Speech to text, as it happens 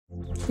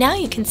Now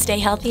you can stay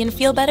healthy and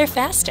feel better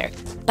faster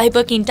by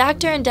booking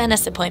doctor and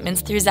dentist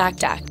appointments through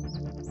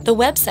ZocDoc, the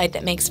website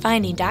that makes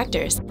finding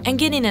doctors and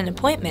getting an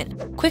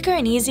appointment quicker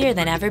and easier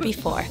than ever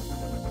before.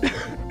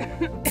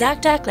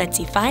 ZocDoc lets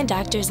you find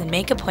doctors and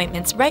make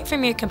appointments right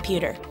from your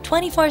computer,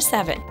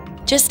 24/7.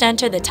 Just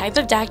enter the type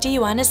of doctor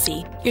you want to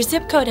see, your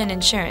zip code and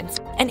insurance,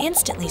 and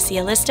instantly see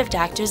a list of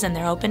doctors and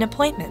their open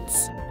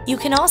appointments. You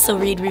can also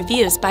read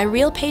reviews by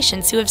real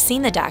patients who have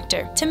seen the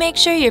doctor to make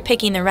sure you're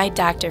picking the right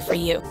doctor for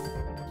you.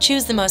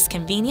 Choose the most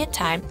convenient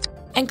time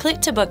and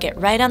click to book it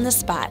right on the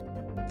spot.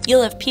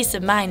 You'll have peace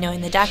of mind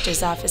knowing the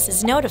doctor's office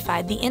is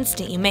notified the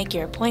instant you make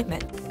your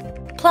appointment.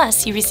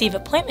 Plus, you receive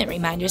appointment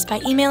reminders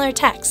by email or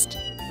text.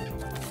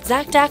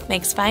 ZocDoc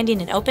makes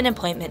finding an open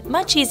appointment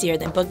much easier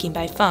than booking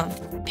by phone.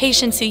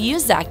 Patients who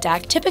use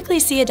ZocDoc typically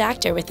see a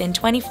doctor within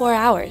 24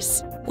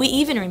 hours. We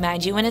even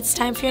remind you when it's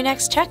time for your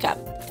next checkup.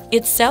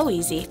 It's so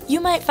easy, you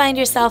might find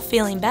yourself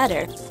feeling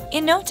better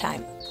in no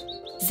time.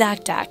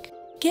 ZocDoc.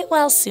 Get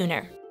well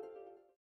sooner.